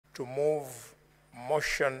to move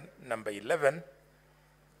motion number 11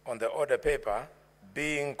 on the order paper,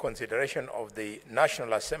 being consideration of the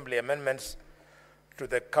National Assembly amendments to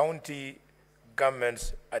the County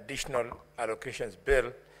Government's Additional Allocations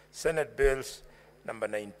Bill, Senate Bills number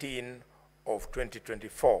 19 of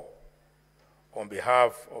 2024, on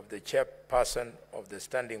behalf of the Chairperson of the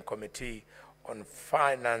Standing Committee on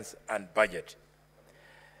Finance and Budget,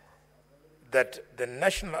 that the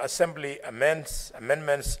National Assembly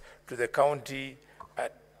amendments to the County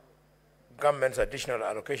Government's Additional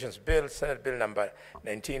Allocations Bill, Senate Bill number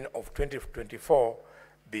 19 of 2024,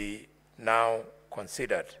 be now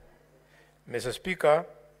considered. Mr. Speaker,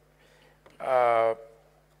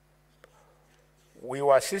 we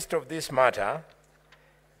were assist of this matter,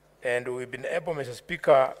 and we've been able, Mr.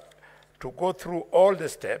 Speaker, to go through all the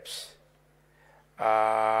steps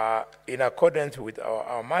in accordance with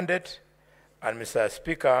our mandate. And Mr.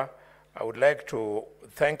 Speaker, I would like to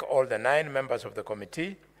thank all the 9 members of the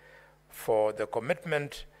committee for the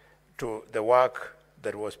commitment to the work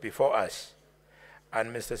that was before us.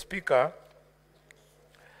 And Mr. Speaker,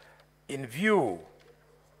 in view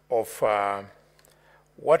of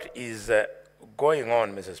what is going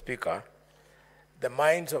on, Mr. Speaker, the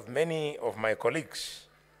minds of many of my colleagues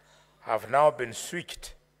have now been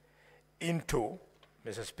switched into,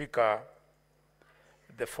 Mr. Speaker,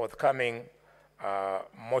 the forthcoming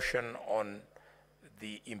motion on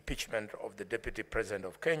the impeachment of the Deputy President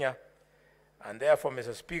of Kenya. And therefore,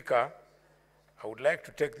 Mr. Speaker, I would like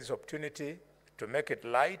to take this opportunity to make it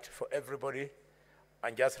light for everybody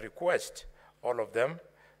and just request all of them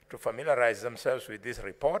to familiarize themselves with this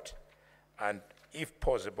report and, if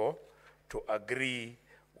possible, to agree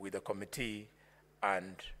with the committee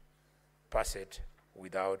and pass it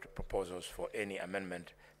without proposals for any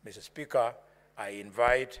amendment. Mr. Speaker, I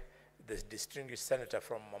invite the distinguished senator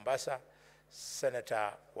from Mombasa, Senator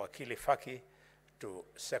Wakili Faki, to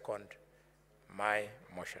second my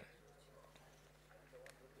motion.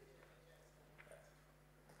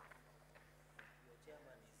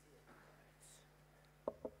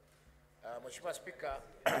 Mheshimiwa Spika,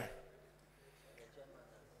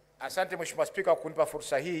 asante Mheshimiwa Spika kunipa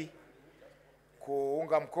fursa hii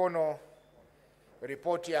kuunga mkono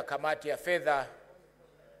ripoti ya kamati ya fedha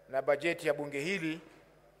na bajeti ya bunge hili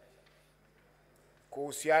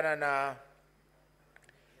kuhusiana na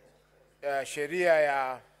sheria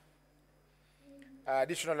ya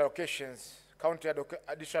Additional Allocations, County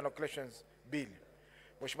Additional Allocations Bill.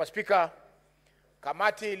 Mheshimiwa Spika,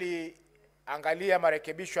 kamati iliangalia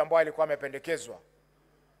marekebisho ambayo yalikuwa yamependekezwa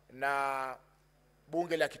na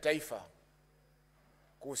bunge la kitaifa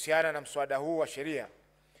kuhusiana na mswada huu wa sheria,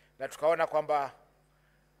 na tukaona kwamba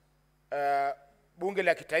bunge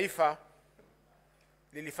la kitaifa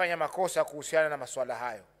lilifanya makosa kuhusiana na masuala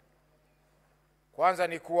hayo. Kwanza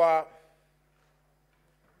ni kuwa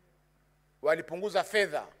walipunguza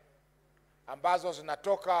fedha ambazo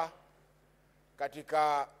zinatoka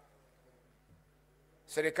katika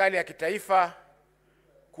serikali ya kitaifa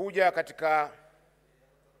kuja katika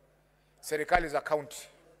serikali za kaunti.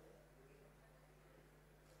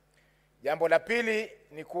 Jambo la pili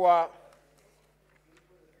ni kuwa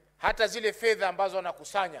hata zile fedha ambazo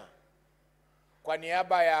wanakusanya kwa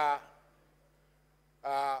niaba ya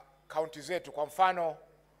kaunti zetu, kwa mfano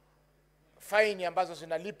faini ambazo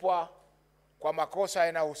zinalipwa kwa makosa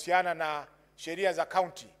yanayohusiana na sheria za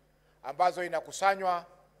kaunti ambazo inakusanywa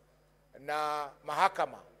na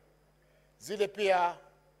mahakama, zile pia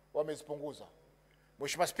wamezipunguza.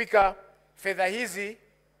 Mheshimiwa Spika, fedha hizi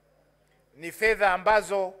ni fedha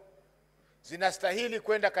ambazo zinastahili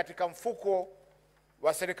kwenda katika mfuko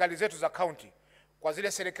wa serikali zetu za kaunti, kwa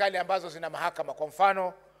zile serikali ambazo zina mahakama. Kwa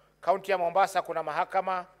mfano, kaunti ya Mombasa kuna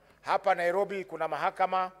mahakama, hapa Nairobi kuna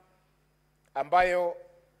mahakama ambayo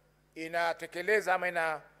inatekeleza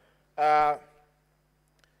ama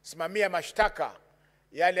simamia mashtaka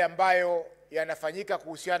yale ambayo yanafanyika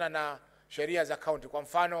kuhusiana na sheria za kaunti. Kwa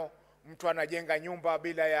mfano, mtu anajenga nyumba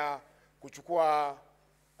bila ya kuchukua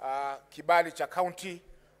kibali cha kaunti,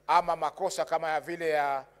 ama makosa kama ya vile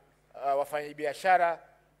ya wafanyabiashara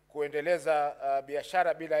kuendeleza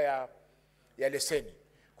biashara bila ya leseni.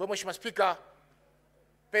 Kwa Mheshimiwa Spika,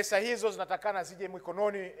 pesa hizo zinatakana zije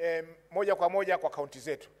mikononi moja kwa moja kwa kaunti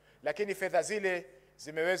zetu, lakini fedha zile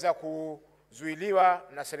zimeweza kuzuiliwa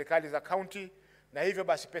na serikali za kaunti, na hivyo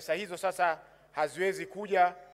basi pesa hizo sasa haziwezi kuja